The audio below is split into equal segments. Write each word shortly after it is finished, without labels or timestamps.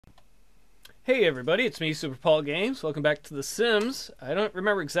Hey everybody, it's me, SuperPaulGames. Welcome back to The Sims. I don't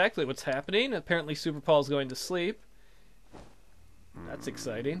remember exactly what's happening. Apparently SuperPaul's going to sleep. That's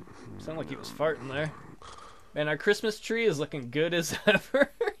exciting. Sounded like he was farting there. Man, our Christmas tree is looking good as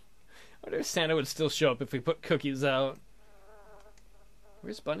ever. I wonder if Santa would still show up if we put cookies out.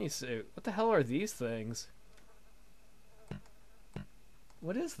 Where's Bunnysuit? What the hell are these things?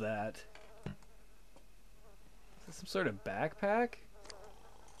 What is that? Is this some sort of backpack?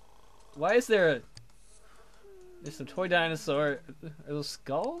 Why is there there's some toy dinosaur? Are those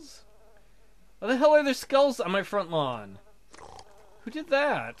skulls? What the hell are there skulls on my front lawn? Who did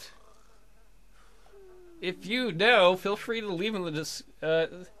that? If you know, feel free to leave in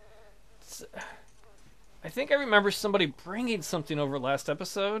the I think I remember somebody bringing something over last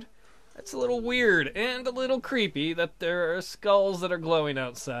episode. That's a little weird and a little creepy that there are skulls that are glowing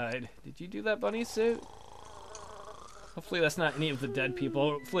outside. Did you do that, Bunnysuit? Hopefully that's not any of the dead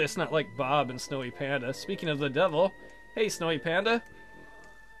people. Hopefully it's not like Bob and Snowy Panda. Speaking of the devil, hey Snowy Panda.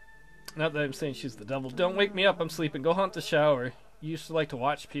 Not that I'm saying she's the devil. Don't wake me up, I'm sleeping. Go haunt the shower. You used to like to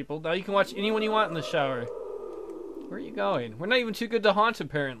watch people. Now you can watch anyone you want in the shower. Where are you going? We're not even too good to haunt,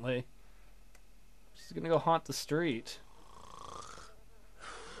 apparently. She's gonna go haunt the street.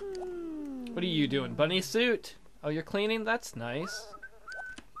 What are you doing, Bunnysuit? Oh, you're cleaning? That's nice.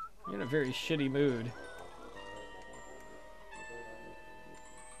 You're in a very shitty mood.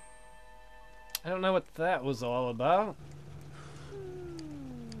 I don't know what that was all about.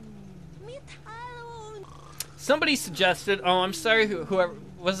 Somebody suggested, oh, I'm sorry, whoever,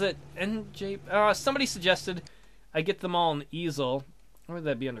 was it NJ? Somebody suggested I get them all on the easel. Or would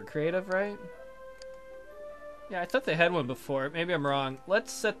that be under creative, right? Yeah, I thought they had one before. Maybe I'm wrong.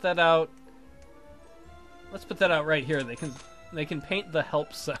 Let's set that out. Let's put that out right here. They can paint the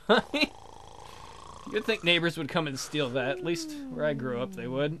help sign. You'd think neighbors would come and steal that. At least where I grew up, they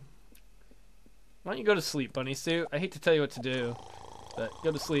would. Why don't you go to sleep, Bunnysuit? I hate to tell you what to do, but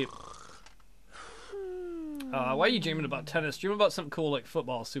go to sleep. Why are you dreaming about tennis? Dream about something cool like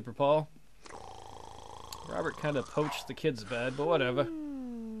football, SuperPaul. Robert kind of poached the kid's bed, but whatever.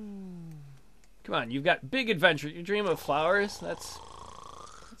 Come on, you've got big adventure. You dream of flowers? That's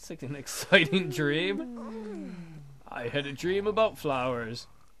like an exciting dream. I had a dream about flowers.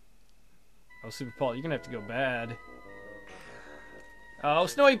 Oh, SuperPaul, you're gonna have to go bad. Oh,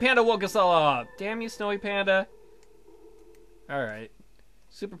 Snowy Panda woke us all up. Damn you, Snowy Panda. Alright.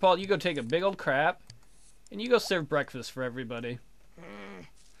 SuperPaul, you go take a big old crap. And you go serve breakfast for everybody.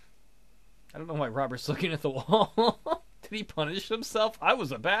 I don't know why Robert's looking at the wall. Did he punish himself? I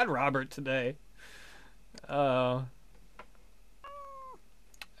was a bad Robert today. I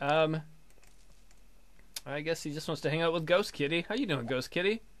guess he just wants to hang out with Ghost Kitty. How you doing, Ghost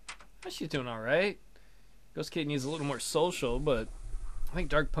Kitty? Oh, she's doing alright. Ghost Kitty needs a little more social, but I think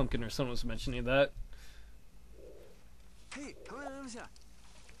Dark Pumpkin or someone was mentioning that.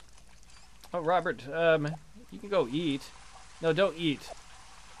 Oh, Robert, you can go eat. No, don't eat.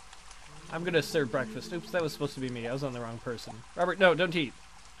 I'm gonna serve breakfast. Oops, that was supposed to be me. I was on the wrong person. Robert, no, don't eat.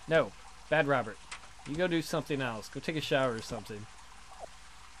 No, bad Robert. You go do something else. Go take a shower or something.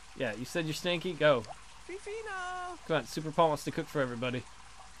 Yeah, you said you're stinky? Go. Come on, SuperPaul wants to cook for everybody.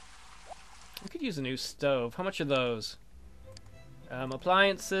 We could use a new stove. How much are those?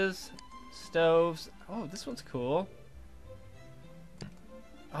 Appliances, stoves. Oh, this one's cool.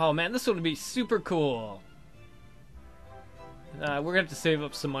 Oh man, this one would be super cool. We're gonna have to save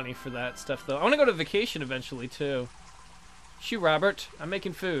up some money for that stuff though. I wanna go to vacation eventually too. Shoo, Robert, I'm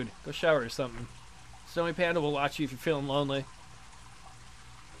making food. Go shower or something. Snowy Panda will watch you if you're feeling lonely.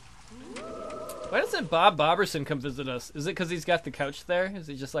 Why doesn't Boberson come visit us? Is it because he's got the couch there? Is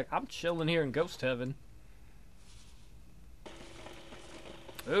he just like, I'm chilling here in ghost heaven?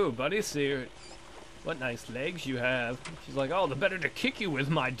 Ooh, Bunnysuit. What nice legs you have. She's like, oh, the better to kick you with,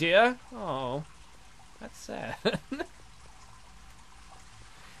 my dear. Oh, that's sad.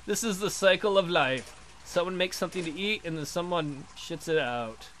 This is the cycle of life. Someone makes something to eat, and then someone shits it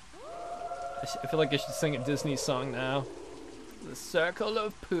out. I feel like I should sing a Disney song now. The circle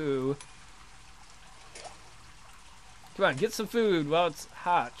of poo. Come on, get some food while it's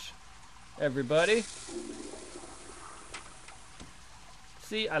hot, everybody.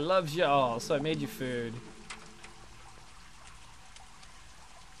 See, I loved y'all, so I made you food.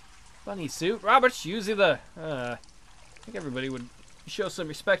 Bunnysuit. Robert's usually the... I think everybody would show some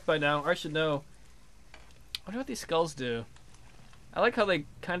respect by now. Or I should know. I wonder what these skulls do. I like how they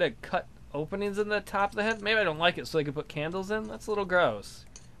kind of cut openings in the top of the head. Maybe I don't like it so they can put candles in. That's a little gross.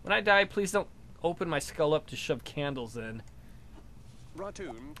 When I die, please don't open my skull up to shove candles in.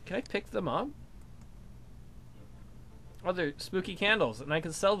 Ratoon. Can I pick them up? Oh, they're spooky candles, and I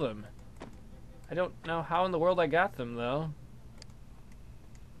can sell them. I don't know how in the world I got them, though.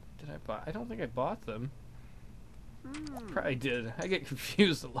 Did I buy? I don't think I bought them. Probably did. I get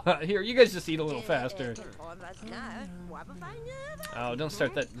confused a lot. Here, you guys just eat a little faster. Oh, don't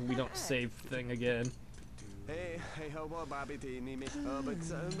start that we don't save thing again. I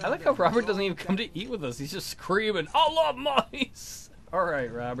like how Robert doesn't even come to eat with us. He's just screaming, I love mice!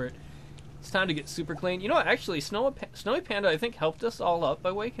 Alright, Robert. It's time to get super clean. You know what? Actually, Snowy Panda, I think, helped us all up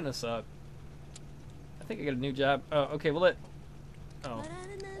by waking us up. I think I got a new job. Oh, okay, well, oh.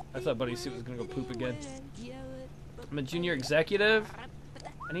 I thought Bunnysuit was going to go poop again. I'm a junior executive.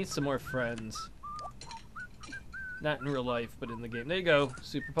 I need some more friends. Not in real life, but in the game. There you go,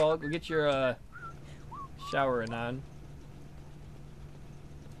 Super Paul. Go get your showering on.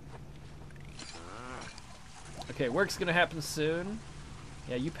 Okay, work's gonna happen soon.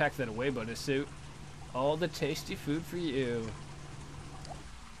 Yeah, you pack that away, Bunnysuit. All the tasty food for you.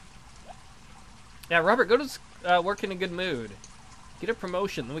 Yeah, Robert, go to work in a good mood. Get a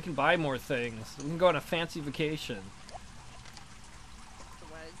promotion, then we can buy more things. We can go on a fancy vacation.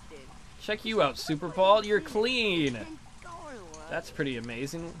 Check you out, Super Paul. You're clean. That's pretty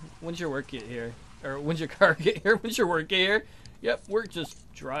amazing. When's your work get here? Or when's your car get here? When's your work get here? Yep, work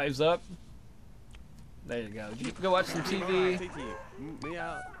just drives up. There you go. You can go watch some TV.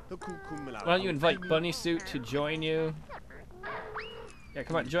 Why don't you invite Bunnysuit to join you? Yeah,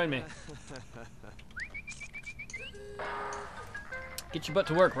 come on, join me. Get your butt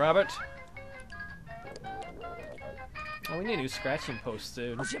to work, Robert. Oh, we need a new scratching post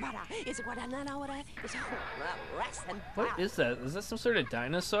soon. What is that? Is that some sort of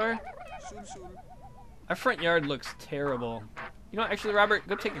dinosaur? Our front yard looks terrible. You know what, actually, Robert,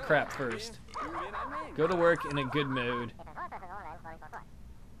 go take a crap first. Go to work in a good mood.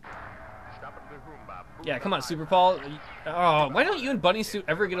 Yeah, come on, Super Paul. Oh, why don't you and Bunnysuit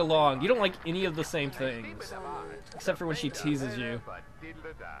ever get along? You don't like any of the same things. Except for when she teases you.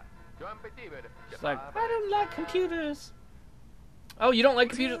 She's like, I don't like computers. Oh, you don't like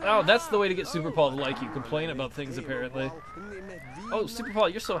computers? Oh, that's the way to get Super Paul to like you. Complain about things, apparently. Oh, Super Paul,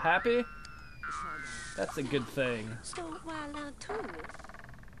 you're so happy? That's a good thing.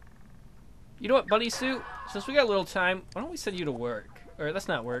 You know what, Bunnysuit? Since we got a little time, why don't we send you to work? Or, that's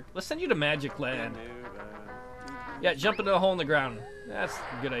not work. Let's send you to Magic Land. Yeah, jump into a hole in the ground. That's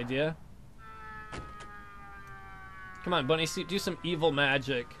a good idea. Come on, Bunnysuit, do some evil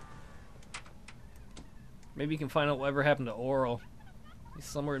magic. Maybe you can find out whatever happened to Oral. He's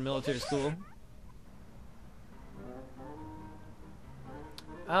somewhere in military school.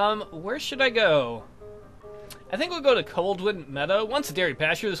 Where should I go? I think we'll go to Coldwood Meadow. Once a dairy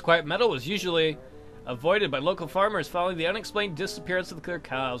pasture, this quiet meadow was usually avoided by local farmers following the unexplained disappearance of their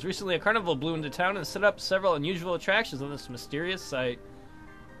cows. Recently, a carnival blew into town and set up several unusual attractions on this mysterious site.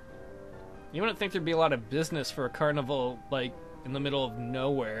 You wouldn't think there'd be a lot of business for a carnival, like, in the middle of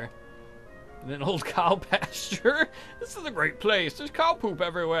nowhere. In an old cow pasture? This is a great place. There's cow poop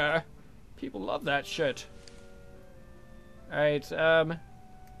everywhere. People love that shit. Alright,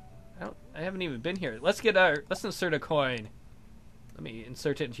 I haven't even been here. Let's insert a coin. Let me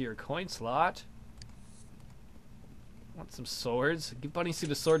insert it into your coin slot. Want some swords? Give Bunnysuit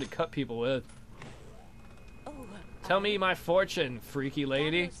a sword to cut people with. Tell me my fortune, freaky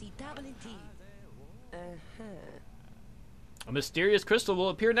lady. A mysterious crystal will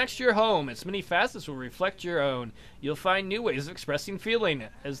appear next to your home. Its many facets will reflect your own. You'll find new ways of expressing feeling,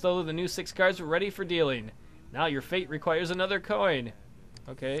 as though the new 6 cards were ready for dealing. Now your fate requires another coin.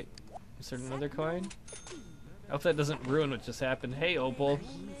 Okay. Insert another coin. I hope that doesn't ruin what just happened. Hey, Opal.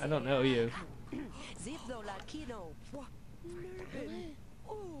 I don't know you.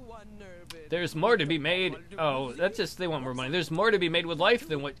 There's more to be made. Oh, that's just, they want more money. There's more to be made with life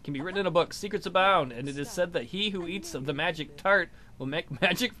than what can be written in a book. Secrets abound, and it is said that he who eats of the magic tart will make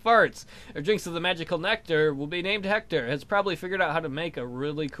magic farts, or drinks of the magical nectar will be named Hector. Has probably figured out how to make a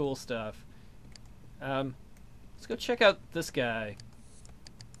really cool stuff. Let's go check out this guy.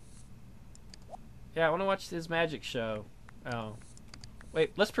 Yeah, I want to watch his magic show. Oh.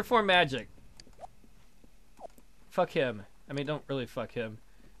 Wait, let's perform magic. Fuck him. I mean, don't really fuck him.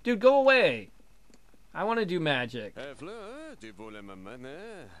 Dude, go away! I want to do magic.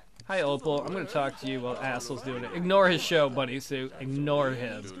 Hi, Opal. I'm going to talk to you while Asshole's doing it. Ignore his show, Bunnysuit. Ignore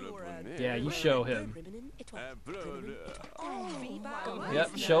him. Yeah, you show him.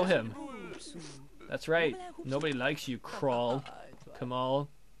 Yep, show him. That's right. Nobody likes you, Crawl. Kamal.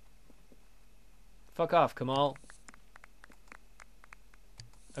 Fuck off, Kamal.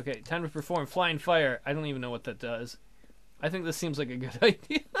 Okay, time to perform Flying Fire. I don't even know what that does. I think this seems like a good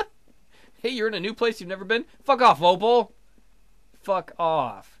idea. Hey, you're in a new place you've never been? Fuck off, Opal. Fuck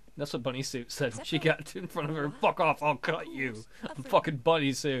off. That's what Bunnysuit said when she got in front of her. Fuck off, I'll cut you. I'm fucking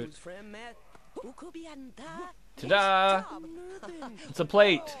Bunnysuit. Ta-da! It's a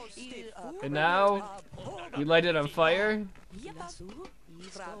plate. And now, we light it on fire.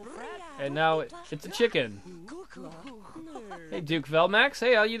 And now, it's a chicken. Hey, Duke Velmax.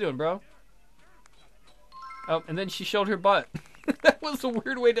 Hey, how you doing, bro? Oh, and then she showed her butt. That was a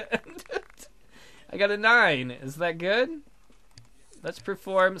weird way to end it. I got a 9. Is that good? Let's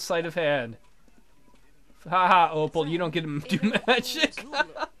perform sleight of hand. Haha, Opal, you don't get to do magic.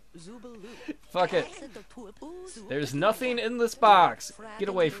 Fuck it. There's nothing in this box. Get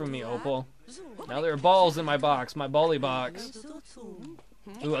away from me, Opal. Now there are balls in my box, my bally box.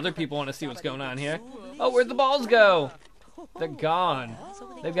 Ooh, other people want to see what's going on here. Oh, where'd the balls go? They're gone.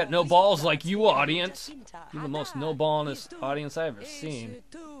 They've got no balls like you, audience. You're the most no-ballness audience I've ever seen.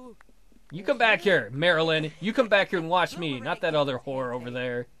 You come back here, Marilyn. You come back here and watch me, not that other whore over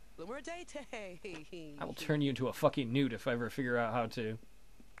there. I will turn you into a fucking newt if I ever figure out how to.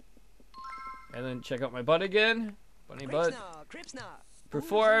 And then check out my butt again. Bunny butt.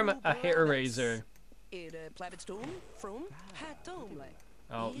 Perform a hair razor.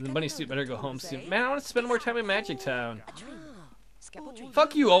 Oh, the Bunnysuit better go home soon. Man, I want to spend more time in Magic Town.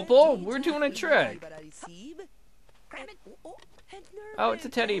 Fuck you, Opal. We're doing a trick. Oh, it's a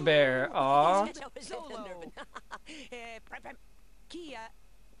teddy bear. Aw.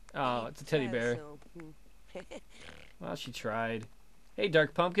 Oh, it's a teddy bear. Well, she tried. Hey,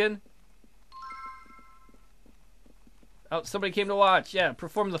 Dark Pumpkin. Oh, somebody came to watch. Yeah,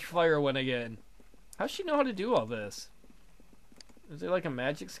 perform the fire one again. How's she know how to do all this? Is there like a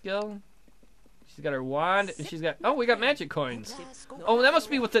magic skill? She's got her wand, and she's got... Oh, we got magic coins. Oh, that must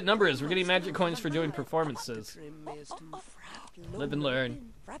be what that number is. We're getting magic coins for doing performances. Live and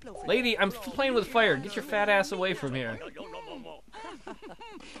learn. Lady, I'm playing with fire. Get your fat ass away from here.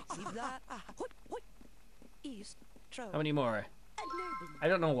 How many more? I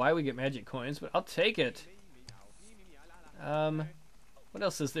don't know why we get magic coins, but I'll take it. What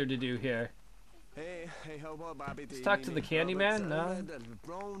else is there to do here? Let's talk to the Candyman? No?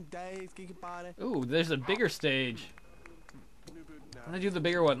 Ooh, there's a bigger stage. I'm gonna do the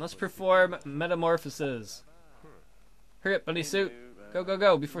bigger one. Let's perform metamorphoses. Hurry up, Bunnysuit. Go, go,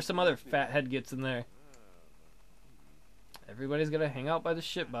 go, before some other fat head gets in there. Everybody's gonna hang out by the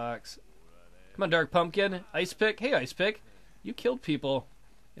shitbox. Come on, Dark Pumpkin. Ice Pick. Hey, Ice Pick. You killed people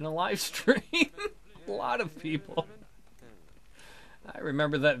in a live stream. A lot of people. I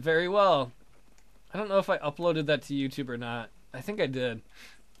remember that very well. I don't know if I uploaded that to YouTube or not. I think I did.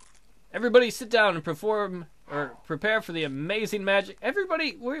 Everybody sit down and perform or prepare for the amazing magic.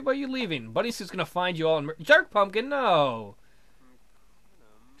 Everybody, where are you leaving? Bunnysuit's gonna find you all in Dark Pumpkin, no.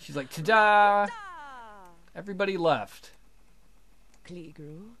 She's like, ta-da. Everybody left.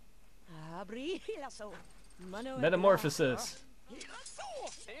 Metamorphosis.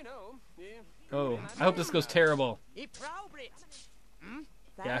 Oh, I hope this goes terrible.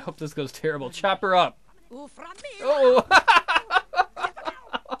 Yeah, I hope this goes terrible. Chop her up. Oh!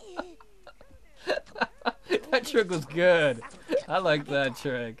 That trick was good. I like that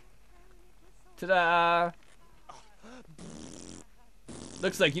trick. Ta-da!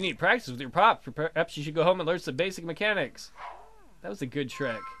 Looks like you need practice with your prop. Perhaps you should go home and learn some basic mechanics. That was a good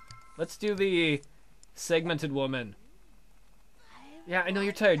trick. Let's do the segmented woman. Yeah, I know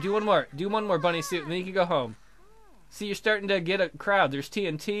you're tired. Do one more. Do one more, Bunnysuit, and then you can go home. See, you're starting to get a crowd. There's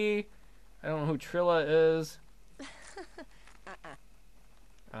TNT. I don't know who Trilla is.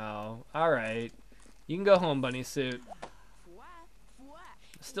 Oh, alright. You can go home, Bunnysuit.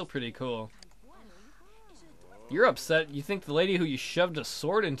 Still pretty cool. You're upset. You think the lady who you shoved a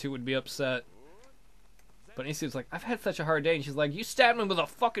sword into would be upset. Bunnysuit's like, I've had such a hard day. And she's like, you stabbed me with a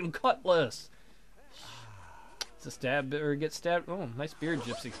fucking cutlass. It's a stab or get stabbed. Oh, nice beard,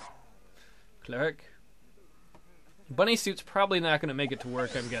 Gypsy. Cleric. Bunnysuit's probably not going to make it to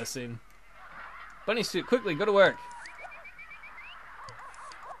work, I'm guessing. Bunnysuit, quickly, go to work.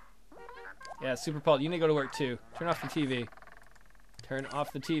 Yeah, Super Paul, you need to go to work too. Turn off the TV. Turn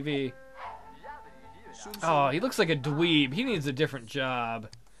off the TV. Oh, he looks like a dweeb. He needs a different job.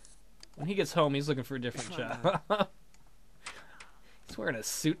 When he gets home, he's looking for a different job. He's wearing a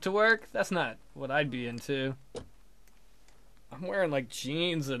suit to work? That's not what I'd be into. I'm wearing like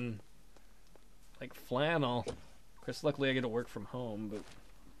jeans and like flannel. Of course, luckily I get to work from home, but...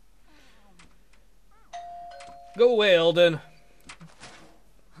 Go away, Eldon.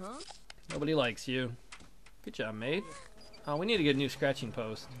 Huh? Nobody likes you. Good job, mate. Oh, we need to get a new scratching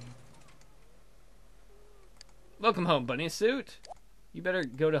post. Welcome home, Bunnysuit. You better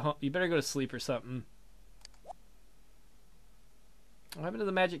go to home. You better go to sleep or something. What happened to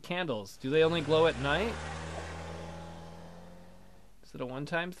the magic candles? Do they only glow at night? Is it a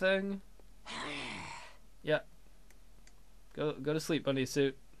one-time thing? Yeah. Go to sleep,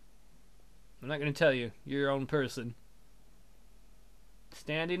 Bunnysuit. I'm not gonna tell you. You're your own person.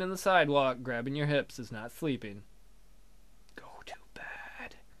 Standing in the sidewalk, grabbing your hips is not sleeping. Go to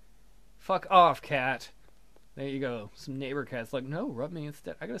bed. Fuck off, cat. There you go. Some neighbor cat's like, no, rub me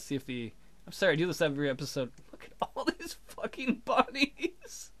instead. I gotta see if the... I'm sorry, I do this every episode. Look at all these fucking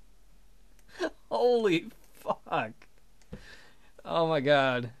bunnies. Holy fuck. Oh my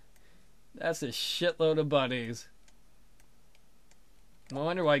god. That's a shitload of bunnies. No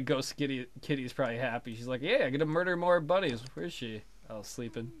wonder why Ghost Kitty's probably happy. She's like, yeah, I get to murder more bunnies. Where is she? Oh,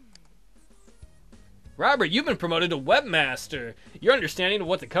 sleeping. Robert, you've been promoted to webmaster. Your understanding of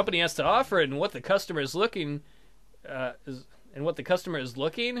what the company has to offer and what the customer is looking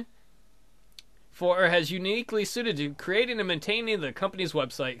for has uniquely suited to creating and maintaining the company's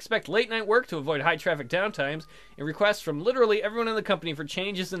website. Expect late night work to avoid high traffic downtimes and requests from literally everyone in the company for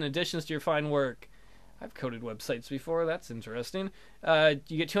changes and additions to your fine work. I've coded websites before. That's interesting. You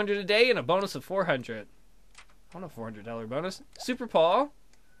get 200 a day and a bonus of 400. I want a $400 bonus. Super Paul.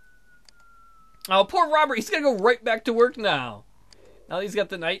 Oh, poor Robert. He's got to go right back to work now. Now he's got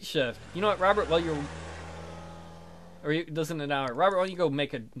the night shift. You know what, Robert? While you're... Or he does in an hour. Robert, why don't you go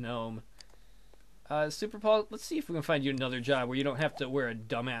make a gnome? Super Paul, let's see if we can find you another job where you don't have to wear a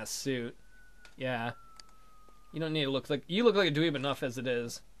dumbass suit. Yeah. You don't need to look like... You look like a dweeb enough as it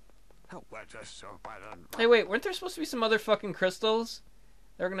is. Hey, wait. Weren't there supposed to be some other fucking crystals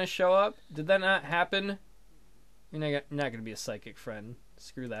that were going to show up? Did that not happen? You're not going to be a psychic friend.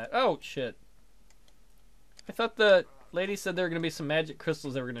 Screw that. Oh, shit. I thought the lady said there were going to be some magic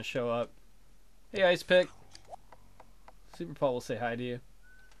crystals that were going to show up. Hey, Ice Pick. Super Paul will say hi to you.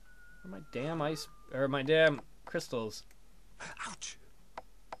 Where are my damn crystals? Ouch.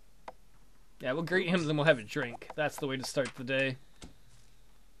 Yeah, we'll greet him, then we'll have a drink. That's the way to start the day.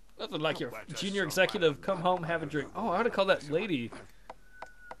 Nothing like your junior executive. Come home, have a drink. Oh, I ought to call that lady.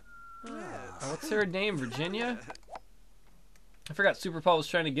 What's her name? Virginia? I forgot Super Paul was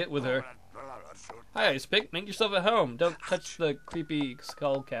trying to get with her. Hi, Ice Pick. Make yourself at home. Don't touch the creepy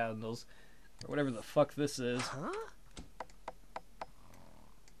skull candles. Or whatever the fuck this is.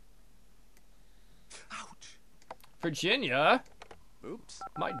 Ouch. Virginia? Oops.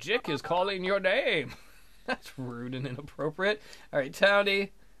 My Jick is calling your name. That's rude and inappropriate. Alright, Townie.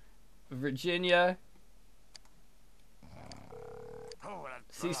 Virginia.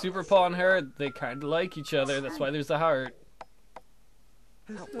 See Super Paul and her? They kind of like each other. That's why there's a heart.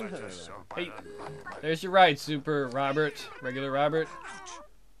 Hey, there's your ride, Super Robert. Regular Robert.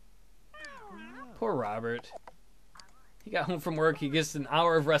 Poor Robert. He got home from work. He gets an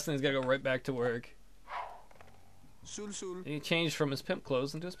hour of rest and he's got to go right back to work. And he changed from his pimp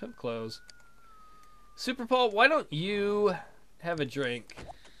clothes into his pimp clothes. Super Paul, why don't you have a drink?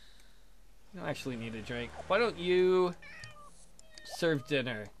 You don't actually need a drink. Why don't you serve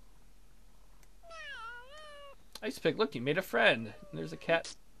dinner? Ice Pick, look, you made a friend. There's a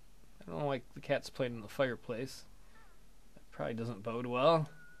cat. I don't know why the cat's playing in the fireplace. That probably doesn't bode well.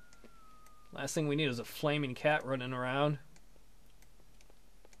 Last thing we need is a flaming cat running around.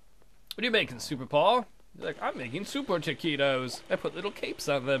 What are you making, Super Paul? He's like, I'm making super taquitos. I put little capes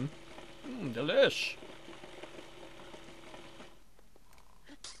on them. Delish.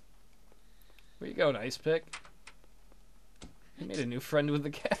 Where you going, Ice Pick? He made a new friend with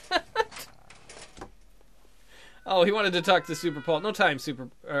the cat. Oh, he wanted to talk to Super Paul. No time,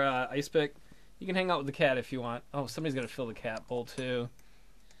 Ice Pick. You can hang out with the cat if you want. Oh, somebody's got to fill the cat bowl, too.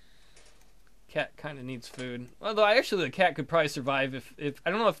 Cat kind of needs food. Although, actually, the cat could probably survive if... I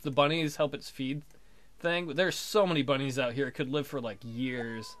don't know if the bunnies help its feed thing, but there's so many bunnies out here. It could live for, like,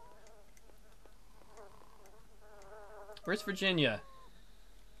 years. Where's Virginia?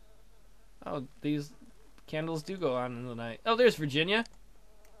 Oh, these candles do go on in the night. Oh, there's Virginia.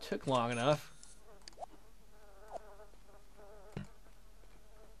 Took long enough.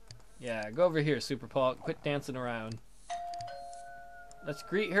 Yeah, go over here, Super Paul. Quit dancing around. Let's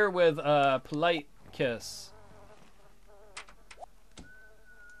greet her with a polite kiss.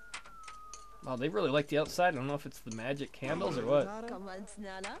 Wow, they really like the outside. I don't know if it's the magic candles or what.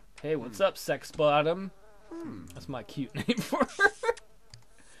 Hey, what's up, Sex Bottom? That's my cute name for her.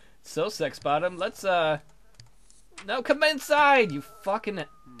 So, Sex Bottom, let's, No, come inside, you fucking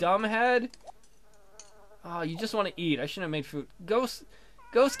dumbhead. Oh, you just want to eat. I shouldn't have made food. Ghost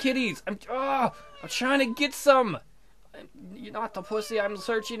kitties. I'm trying to get some. You're not the pussy I'm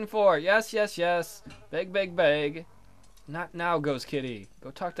searching for. Yes, yes, yes. Beg, beg, beg. Not now, Ghost Kitty.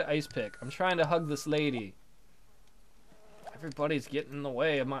 Go talk to Ice Pick. I'm trying to hug this lady. Everybody's getting in the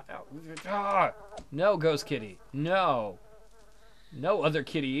way of my... Ah! No, Ghost Kitty. No. No other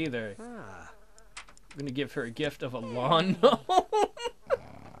kitty either. I'm gonna give her a gift of a lawn gnome.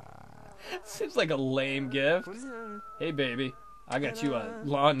 Seems like a lame gift. Hey, baby. I got you a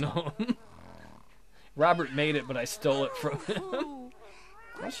lawn gnome. Robert made it, but I stole it from him.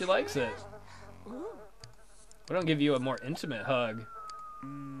 Well, she likes it. Why don't I give you a more intimate hug?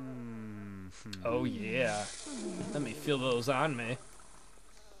 Oh, yeah. Let me feel those on me.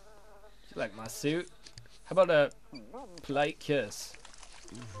 You like my suit? How about a polite kiss?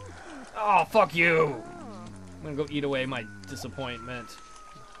 Oh, fuck you! I'm gonna go eat away my disappointment.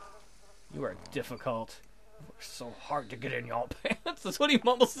 You are difficult. You work so hard to get in your pants. That's what he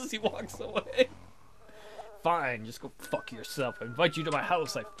mumbles as he walks away. Fine, just go fuck yourself. I invite you to my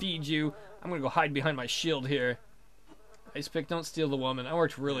house. I feed you. I'm gonna go hide behind my shield here. Ice Pick, don't steal the woman. I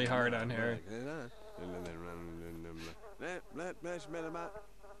worked really hard on her. Can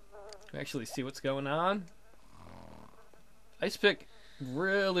we actually see what's going on? Ice Pick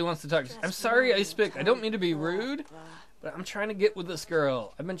really wants to talk. I'm sorry, Ice Pick. I don't mean to be rude, but I'm trying to get with this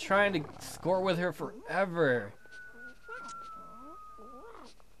girl. I've been trying to score with her forever.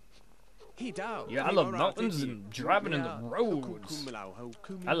 Yeah, I love mountains and driving in the roads.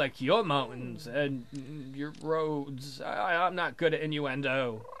 I like your mountains and your roads. I'm not good at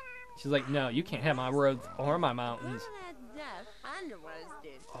innuendo. She's like, no, you can't have my roads or my mountains.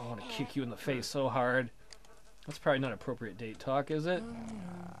 Oh, I want to kick you in the face so hard. That's probably not appropriate date talk, is it?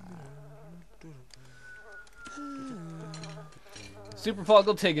 Super Paul,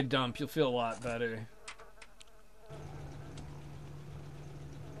 go take a dump. You'll feel a lot better.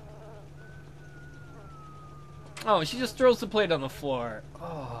 Oh, she just throws the plate on the floor.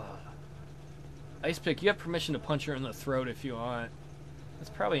 Oh. Ice Pick, you have permission to punch her in the throat if you want.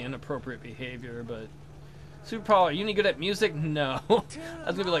 That's probably inappropriate behavior, but... Super Paul, are you any good at music? No. I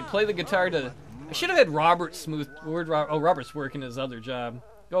was gonna be like, play the guitar to... I should have had Robert smooth... Oh, Robert's working his other job.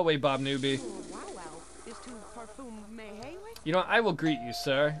 Go away, Bob Newbie. You know, I will greet you,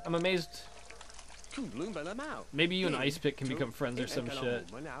 sir. I'm amazed... Maybe you and Ice Pick can become friends or some shit.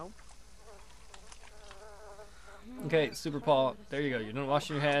 Okay, Super Paul, there you go. You're done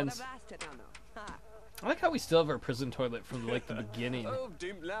washing your hands. I like how we still have our prison toilet from, like, the beginning. Hello,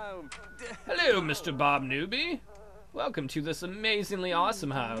 Mr. Bob Newbie. Welcome to this amazingly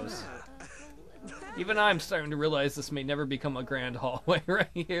awesome house. Even I'm starting to realize this may never become a grand hallway right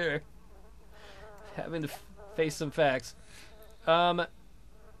here. Having to face some facts. Ask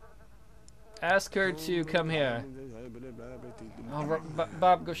her to come here. Oh,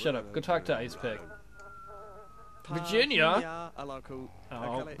 Bob, go shut up. Go talk to Ice Pick. Virginia? Oh,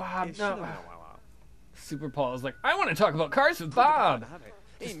 Bob, no. Super Paul is like, I want to talk about cars with Bob.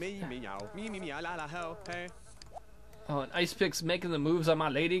 Oh, and Ice Pick's making the moves on my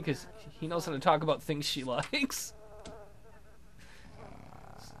lady because he knows how to talk about things she likes.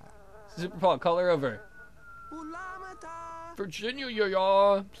 Super Paul, call her over. Virginia,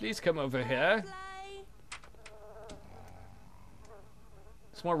 y'all, please come over here.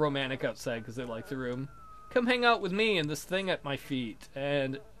 It's more romantic outside because they like the room. Come hang out with me and this thing at my feet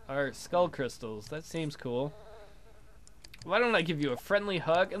and our skull crystals. That seems cool. Why don't I give you a friendly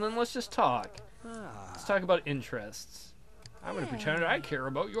hug and then let's just talk. Let's talk about interests. I'm going to pretend I care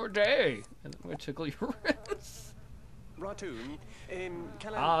about your day. And I'm going to tickle your wrists.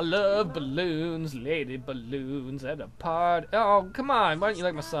 I love balloons, lady balloons at a party. Oh, come on. Why don't you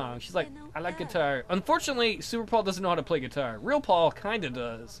like my song? She's like, I like guitar. Unfortunately, Super Paul doesn't know how to play guitar. Real Paul kind of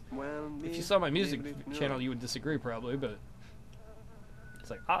does. If you saw my music channel, you would disagree probably, but... It's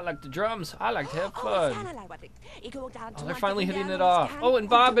like, I like the drums. I like to have fun. Oh, they're finally hitting it off. Oh, and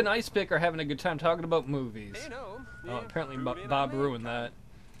Bob and Ice Pick are having a good time talking about movies. Oh, apparently Bob ruined that.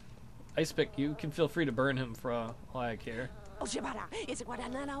 Ice Pick, you can feel free to burn him for all I care.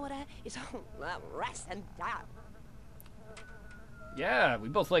 Yeah, we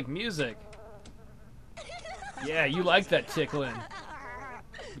both like music. Yeah, you like that tickling.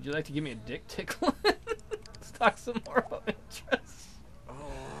 Would you like to give me a dick tickling? Let's talk some more about interests.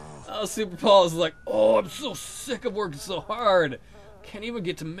 Oh, Super Paul is like, oh, I'm so sick of working so hard. Can't even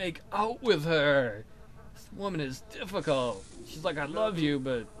get to make out with her. This woman is difficult. She's like, I love you,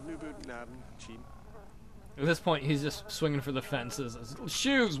 but... At this point, he's just swinging for the fences.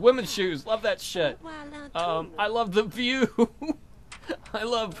 Shoes, women's shoes, love that shit. I love The View. I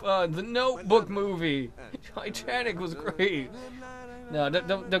love the Notebook movie. Titanic was great. No,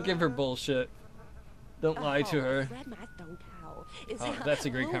 don't give her bullshit. Don't lie to her. Oh, that's a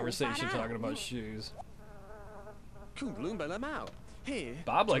great conversation talking about shoes.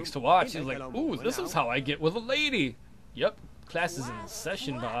 Bob likes to watch. He's like, ooh, this is how I get with a lady. Yep, Class is in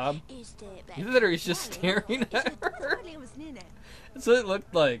session, Bob. Either that or he's just staring at her. That's what it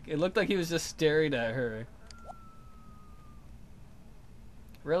looked like. It looked like he was just staring at her.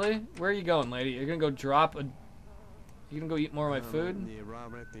 Really? Where are you going, lady? You're gonna go drop a... You gonna go eat more of my food?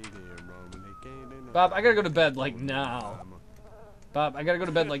 Bob, I gotta go to bed, like, now. Bob, I gotta go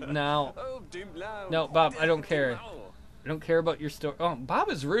to bed, like, now. No, Bob, I don't care. I don't care about your story. Oh, Bob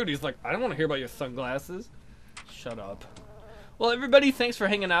is rude. He's like, I don't want to hear about your sunglasses. Shut up. Well, everybody, thanks for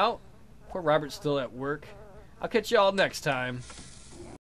hanging out. Poor Robert's still at work. I'll catch you all next time.